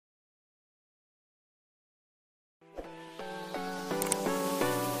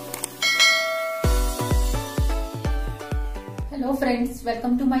Hello friends,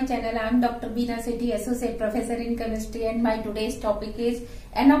 welcome to my channel. I am Dr. Beena, Associate Professor in Chemistry, and my today's topic is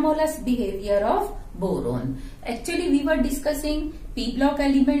Anamolous Behaviour of Boron. Actually, we were discussing P block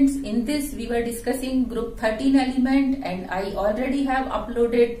elements. In this, we were discussing group 13 element, and I already have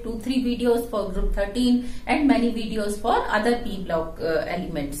uploaded 2-3 videos for group 13 and many videos for other P block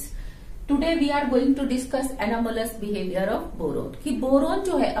elements. Today we are going to discuss anomalous behavior of boron. कि boron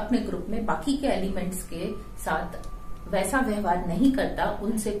जो है अपने group में बाकी के elements के साथ वैसा व्यवहार नहीं करता,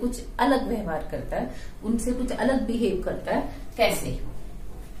 उनसे कुछ अलग व्यवहार करता है, उनसे कुछ अलग बिहेव करता है. कैसे?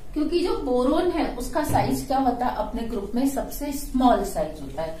 क्योंकि जो बोरोन है उसका साइज क्या होता है अपने ग्रुप में, सबसे स्मॉल साइज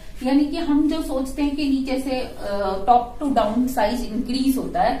होता है. यानी कि हम जो सोचते हैं कि नीचे से top to down size increase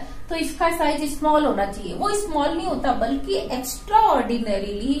होता है, तो इसका साइज स्मॉल होना चाहिए. वो स्मॉल नहीं होता बल्कि एक्स्ट्रा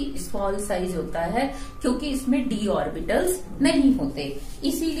ऑर्डिनरीली स्मॉल साइज होता है, क्योंकि इसमें डी ऑर्बिटल्स नहीं होते.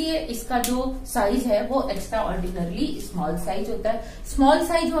 इसीलिए इसका जो साइज है वो एक्स्ट्रा ऑर्डिनरीली स्मॉल साइज होता है. स्मॉल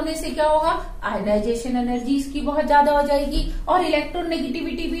साइज होने से क्या होगा, आयनाइजेशन एनर्जी इसकी बहुत ज्यादा हो जाएगी, और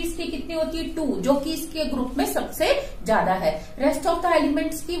इलेक्ट्रोनेगेटिविटी भी इसकी कितनी होती है, 2, जो कि इसके ग्रुप में सबसे ज्यादा है. रेस्ट ऑफ द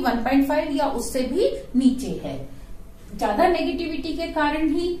एलिमेंट्स की 1.5 या उससे भी नीचे है. ज्यादा नेगेटिविटी के कारण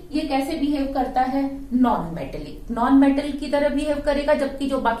ही ये कैसे बिहेव करता है, नॉन मेटेलिक, नॉन मेटल की तरह बिहेव करेगा, जबकि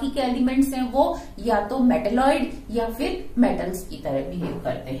जो बाकी के एलिमेंट्स हैं वो या तो मेटेलॉइड या फिर मेटल्स की तरह बिहेव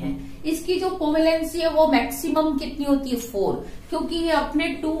करते हैं. इसकी जो कोवेलेंसी है वो मैक्सिमम कितनी होती है, 4, क्योंकि ये अपने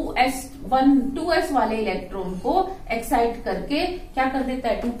 2s वाले इलेक्ट्रॉन को एक्साइट करके क्या कर देता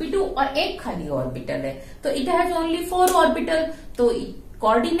है, 2p2, और एक खाली ऑर्बिटल है, तो इट हैज ओनली 4 ऑर्बिटल. तो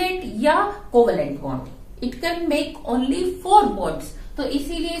कोऑर्डिनेट या covalent bond, it can make only 4 bonds. तो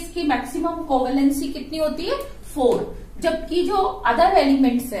इसीलिए इसकी मैक्सिमम कोवेलेंसी कितनी होती है, 4. जबकि जो अदर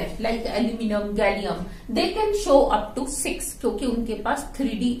एलिमेंट्स है like aluminium, gallium, they can show up to 6, क्योंकि उनके पास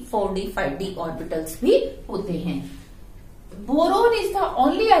 3d, 4d, 5d ऑर्बिटल्स भी होते हैं. Boron is the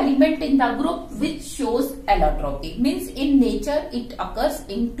only element in the group which shows allotropy. Means in nature it occurs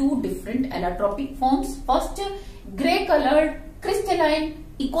in 2 different allotropic forms. First, grey colored crystalline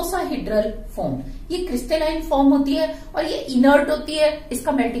इकोसाहेड्रल form. ये crystalline form होती है और ये inert होती है.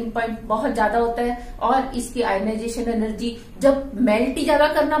 इसका मेल्टिंग पॉइंट बहुत ज्यादा होता है, और इसकी आयनाइजेशन एनर्जी, जब मेल्ट ही ज्यादा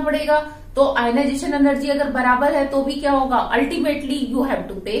करना पड़ेगा तो आयनाइजेशन एनर्जी अगर बराबर है तो भी क्या होगा, अल्टीमेटली यू हैव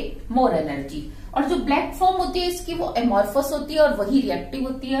टू पे मोर एनर्जी. और जो ब्लैक फॉर्म होती है इसकी, वो एमॉर्फस होती है और वही रिएक्टिव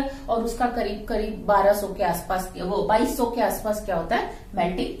होती है, और उसका करीब करीब 1200 के आसपास, वो 2200 के आसपास क्या होता है,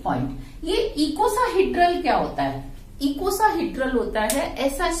 मेल्टिंग पॉइंट. ये इकोसाहेड्रल क्या होता है, इकोसाहेड्रल होता है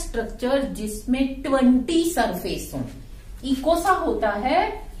ऐसा स्ट्रक्चर जिसमें 20 सरफेस हो. इकोसा होता है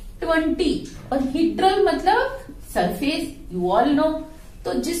 20 और हिड्रल मतलब सरफेस, यू ऑल नो.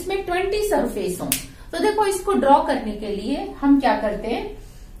 तो जिसमें 20 सरफेस हो. तो देखो, इसको ड्रॉ करने के लिए हम क्या करते हैं,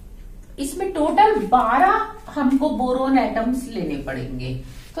 इसमें टोटल 12 हमको बोरोन एटम्स लेने पड़ेंगे.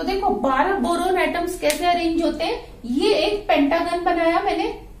 तो देखो 12 बोरोन एटम्स कैसे अरेंज होते हैं. ये एक पेंटागन बनाया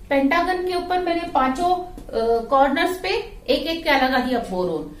मैंने, पेंटागन के ऊपर मैंने 5 कॉर्नर्स पे एक एक क्या लगा दिया,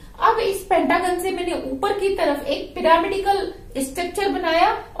 बोरोन. अब इस पेंटागन से मैंने ऊपर की तरफ एक पिरामिडिकल स्ट्रक्चर बनाया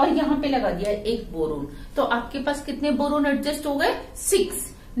और यहाँ पे लगा दिया एक बोरोन. तो आपके पास कितने बोरोन एडजस्ट हो गए, 6.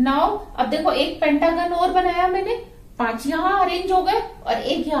 नाउ अब देखो, एक पेंटागन और बनाया मैंने, 5 यहाँ अरेंज हो गए और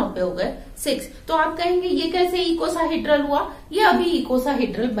एक यहाँ पे हो गए 6. तो आप कहेंगे ये कैसे इकोसाहेड्रल हुआ, ये अभी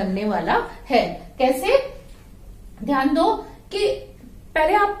इकोसाहेड्रल बनने वाला है. कैसे, ध्यान दो कि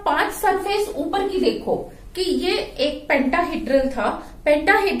पहले आप 5 सरफेस ऊपर की देखो कि ये एक पेंटाहेड्रल था.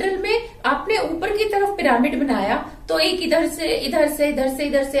 पेंटाहेड्रल में आपने ऊपर की तरफ पिरामिड बनाया, तो एक इधर से इधर से इधर से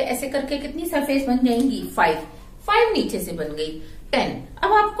इधर से ऐसे करके कितनी सरफेस बन जाएंगी, 5 नीचे से बन गई 10.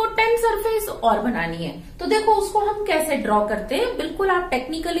 अब आपको 10 सरफेस और बनानी है. तो देखो उसको हम कैसे ड्रॉ करते हैं. बिल्कुल आप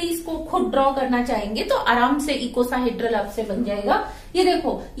टेक्निकली इसको खुद ड्रॉ करना चाहेंगे तो आराम से इकोसाहेड्रल आपसे बन जाएगा. ये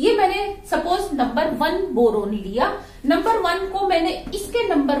देखो, ये मैंने सपोज नंबर 1 बोरोन लिया. नंबर 1 को मैंने इसके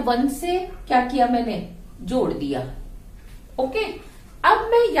नंबर 1 से क्या किया, मैंने जोड़ दिया. ओके, अब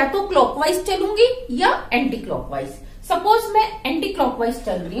मैं या तो क्लॉकवाइज चलूंगी या एंटी क्लॉकवाइज. सपोज मैं एंटी क्लॉकवाइज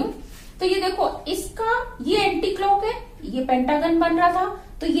चल रही हूं, तो ये देखो, इसका ये एंटी क्लॉक है, ये पेंटागन बन रहा था,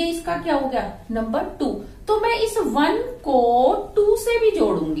 तो ये इसका क्या हो गया, नंबर 2. तो मैं इस 1 को 2 से भी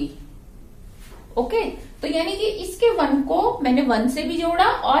जोड़ूंगी. ओके, तो यानी कि इसके 1 को मैंने 1 से भी जोड़ा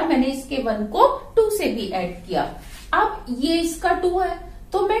और मैंने इसके 1 को 2 से भी ऐड किया. अब ये इसका 2 है,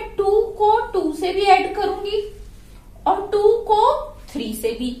 तो मैं 2 को 2 से भी ऐड करूंगी और 2 को 3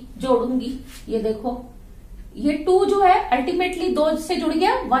 से भी जोड़ूंगी. ये देखो, ये 2 जो है अल्टीमेटली 2 से जुड़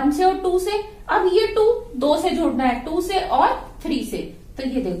गया, 1 से और 2 से. अब ये 2 से जोड़ना है, 2 से और 3 से. तो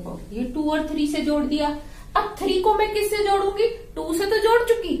ये देखो, ये 2 और 3 से जोड़ दिया. अब 3 को मैं किससे जोड़ूंगी, 2 से तो जोड़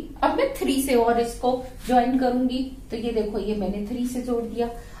चुकी, अब मैं 3 से और इसको ज्वाइन करूंगी। तो ये देखो, ये मैंने 3 से जोड़ दिया।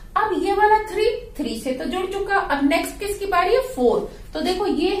 अब ये वाला 3 से तो जुड़ चुका। अब नेक्स्ट किसकी बारी है, 4। तो देखो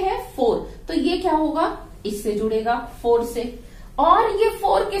ये है 4, तो ये क्या होगा, इससे जुड़ेगा 4 से। और ये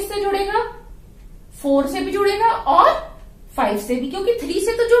 4 किससे जुड़ेगा, 4 से भी जुड़ेगा और 5 से भी, क्योंकि 3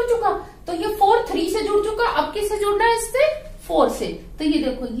 से तो जुड़ चुका। तो ये 4 3 से जुड़ चुका, अब किससे जुड़ना है, इससे 4 से। तो ये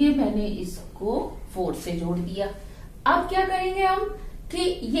देखो, ये मैंने इसको 4 से जोड़ दिया। अब क्या करेंगे हम कि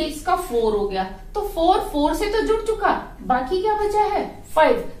ये इसका 4 हो गया, तो 4 से तो जुड़ चुका, बाकी क्या बचा है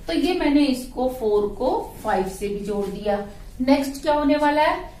 5। तो ये मैंने इसको 4 को 5 से भी जोड़ दिया। नेक्स्ट क्या होने वाला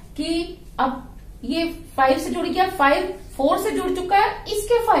है कि अब ये 5 से जुड़ गया, 5 4 से जुड़ चुका है,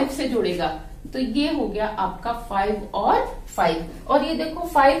 इसके 5 से जुड़ेगा। तो ये हो गया आपका 5 और 5। और ये देखो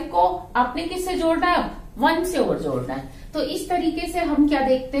 5 को आपने किससे जोड़ना है, 1 से और जोड़ना है। तो इस तरीके से हम क्या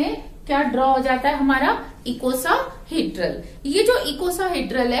देखते हैं, क्या ड्रॉ हो जाता है हमारा इकोसाहेड्रल। ये जो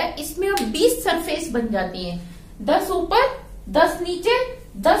इकोसाहेड्रल है, इसमें अब 20 सरफेस बन जाती हैं, 10 ऊपर 10 नीचे,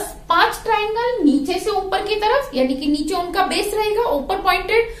 5 ट्राइंगल नीचे से ऊपर की तरफ, यानी कि नीचे उनका बेस रहेगा ऊपर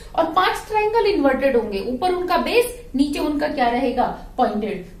पॉइंटेड, और 5 ट्राइंगल इन्वर्टेड होंगे, ऊपर उनका बेस नीचे उनका क्या रहेगा,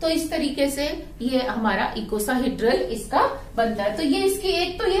 पॉइंटेड। तो इस तरीके से ये हमारा इकोसाहेड्रल इसका बनता है। तो ये इसकी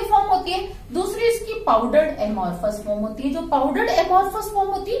एक तो ये फॉर्म होती है, दूसरी इसकी पाउडर्ड एमॉर्फस फॉर्म होती है। जो पाउडर्ड एमॉर्फस फॉर्म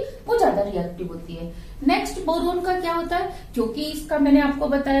होती है वो ज्यादा रिएक्टिव होती है। नेक्स्ट बोरोन का क्या होता है, क्योंकि इसका मैंने आपको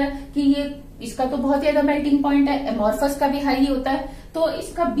बताया कि ये इसका तो बहुत ज्यादा मेल्टिंग पॉइंट है, एमॉर्फस का भी हाई होता है, तो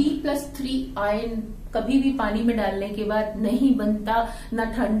इसका B+3 आयन कभी भी पानी में डालने के बाद नहीं बनता, ना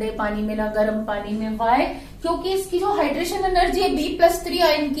ठंडे पानी में ना गर्म पानी में। वाई, क्योंकि इसकी जो हाइड्रेशन एनर्जी है B+3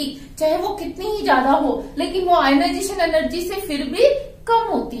 आयन की, चाहे वो कितनी ही ज्यादा हो, लेकिन वो आयनाइजेशन एनर्जी से फिर भी कम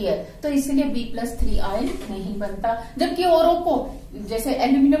होती है, तो इसलिए B+3 आयन नहीं बनता। जबकि औरों को, जैसे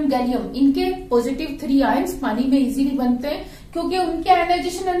एल्यूमिनियम, गैलियम, इनके पॉजिटिव 3 आयन्स पानी में इजीली बनते हैं, क्योंकि उनकी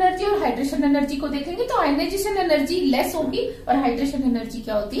आयनाइजेशन एनर्जी और हाइड्रेशन एनर्जी को देखेंगे तो आयनाइजेशन एनर्जी लेस होगी और हाइड्रेशन एनर्जी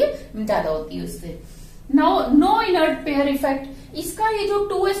क्या होती है, ज्यादा होती है उससे। No inert pair effect. इसका ये जो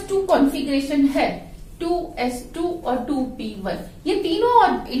 2s2 कॉन्फ़िगरेशन है, 2s2 और 2p1, ये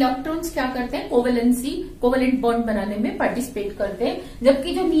तीनों इलेक्ट्रॉन्स क्या करते हैं, कोवेलेंट बॉन्ड बनाने में पार्टिसिपेट करते हैं।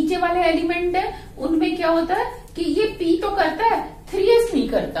 जबकि जो नीचे वाले एलिमेंट है उनमें क्या होता है कि ये p तो करता है, 3s नहीं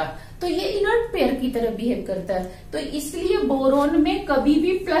करता, तो ये इनर्ट पेयर की तरह बिहेव करता है। तो इसलिए बोरोन में कभी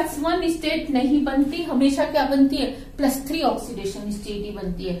भी +1 स्टेट नहीं बनती, हमेशा क्या बनती है, +3 ऑक्सीडेशन स्टेट ही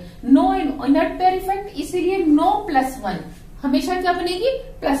बनती है। नो इनर्ट पेयर इफेक्ट, इसीलिए नो +1, हमेशा क्या बनेगी,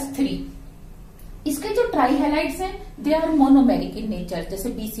 +3। इसके जो ट्राईहैलाइड्स हैं they are monomeric in nature, जैसे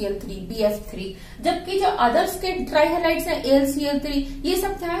BCl3, BF3, जबकि जो अदर्स के ट्राईहैलाइड्स हैं AlCl3, ये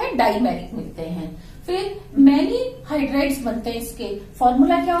सब क्या है, डाइमेरिक मिलते हैं। फिर मैनी हाइड्राइड्स बनते हैं, इसके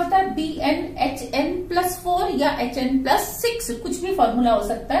फॉर्मूला क्या होता है, BnHn+4 या Hn+6, कुछ भी फॉर्मूला हो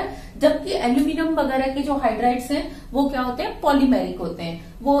सकता है। जबकि एल्यूमिनियम वगैरह के जो हाइड्राइड्स हैं वो क्या होते हैं, पॉलीमेरिक होते हैं,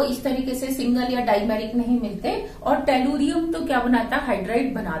 वो इस तरीके से सिंगल या डाइमेरिक नहीं मिलते। और टेलुरियम तो क्या बनाता है,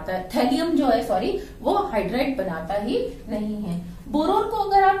 हाइड्राइड बनाता है, थैलियम जो है सॉरी, वो हाइड्राइड बनाता ही नहीं है। बोरोन को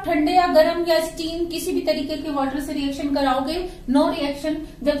अगर आप ठंडे या गर्म या स्टीम किसी भी तरीके के वाटर से रिएक्शन कराओगे, नो रिएक्शन।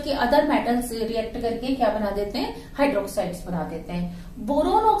 जबकि अदर मेटल से रिएक्ट करके क्या बना देते हैं, हाइड्रोक्साइड्स बना देते हैं।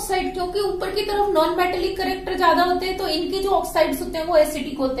 बोरोन ऑक्साइड, क्योंकि ऊपर की तरफ नॉन मेटेलिक कैरेक्टर ज्यादा होते हैं, तो इनके जो ऑक्साइड्स होते हैं वो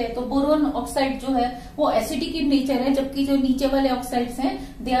एसिडिक होते हैं। तो बोरोन ऑक्साइड जो है वो एसिडिक इन नेचर है, जबकि जो नीचे वाले ऑक्साइड्स हैं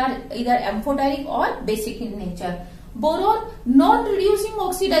दे आर इधर एम्फोटेरिक और basic in nature. Boron non reducing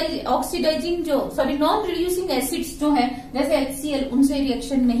non reducing acids जो है जैसे HCl, उनसे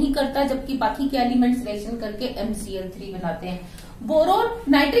रिएक्शन नहीं करता, जबकि बाकी के एलिमेंट्स रिएक्शन करके MCl3 बनाते हैं। बोरोन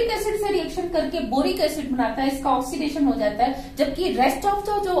नाइट्रिक एसिड से रिएक्शन करके बोरिक एसिड बनाता है, इसका ऑक्सीडेशन हो जाता है। जबकि रेस्ट ऑफ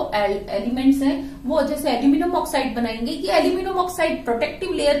जो एलिमेंट्स हैं वो जैसे एल्यूमिनियम ऑक्साइड बनाएंगे, ये एल्यूमिनियम ऑक्साइड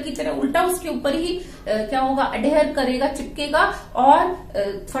प्रोटेक्टिव लेयर की तरह उल्टा उसके ऊपर ही क्या होगा, अडेयर करेगा, चिपकेगा और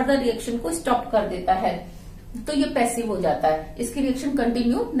फर्दर रिएक्शन को स्टॉप कर देता है। तो ये पैसिव हो जाता है, इसकी रिएक्शन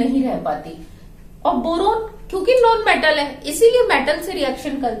कंटिन्यू नहीं रह पाती। और बोरोन क्योंकि नॉन मेटल है, इसीलिए मेटल से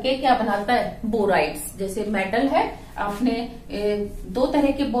रिएक्शन करके क्या बनाता है, बोराइड्स। जैसे मेटल है, आपने 2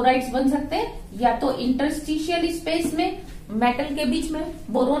 तरह के बोराइड्स बन सकते हैं, या तो इंटरस्टिशियल स्पेस में मेटल के बीच में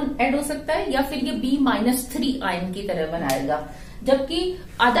बोरोन ऐड हो सकता है, या फिर ये B-3 आयन की तरह बनाएगा। जबकि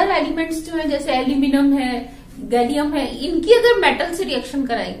अदर एलिमेंट्स जो है जैसे एल्यूमिनियम है, गैलियम है, इनकी अगर मेटल से रिएक्शन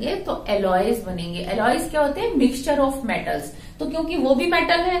कराएंगे तो एलॉयज बनेंगे। एलॉयज क्या होते हैं, मिक्सचर ऑफ मेटल्स। तो क्योंकि वो भी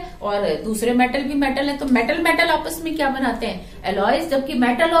मेटल है और दूसरे मेटल भी मेटल है, तो मेटल मेटल आपस में क्या बनाते हैं, एलॉयज। जबकि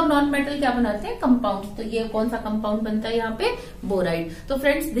मेटल और नॉन मेटल क्या बनाते हैं, कंपाउंड। तो ये कौन सा कंपाउंड बनता है यहाँ पे, बोराइड। तो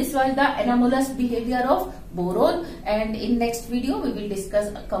friends, this was the anomalous behaviour of boron, and in next video we will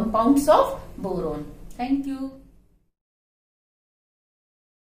discuss compounds of boron. Thank you.